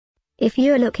If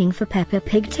you're looking for Peppa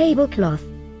Pig tablecloth,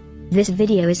 this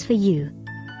video is for you.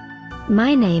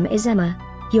 My name is Emma,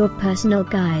 your personal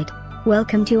guide.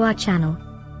 Welcome to our channel.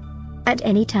 At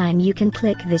any time you can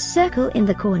click this circle in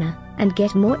the corner, and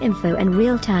get more info and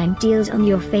real-time deals on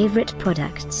your favorite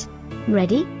products.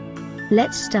 Ready?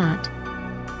 Let's start.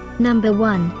 Number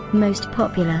 1, Most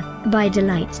Popular, by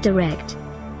Deluxe Direct.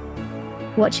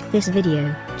 Watch this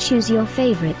video, choose your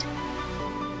favorite.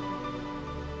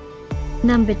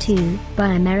 Number 2, by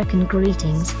American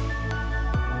Greetings.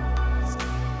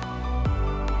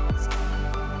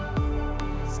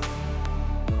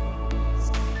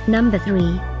 Number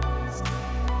 3.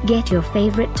 Get your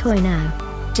favorite toy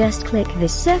now. Just click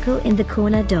this circle in the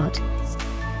corner dot.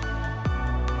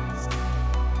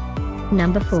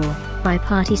 Number 4, by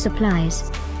Party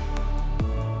Supplies.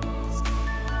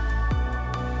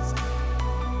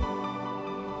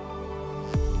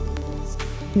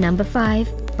 Number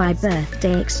 5, by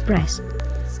BirthdayExpress.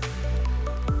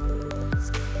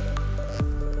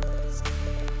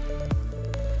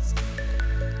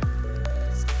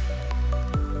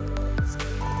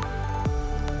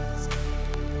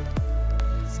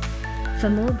 For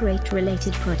more great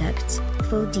related products,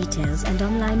 full details and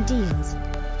online deals,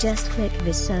 just click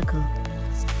this circle.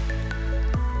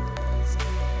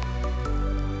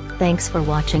 Thanks for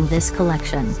watching this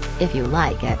collection. If you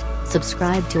like it,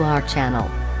 subscribe to our channel.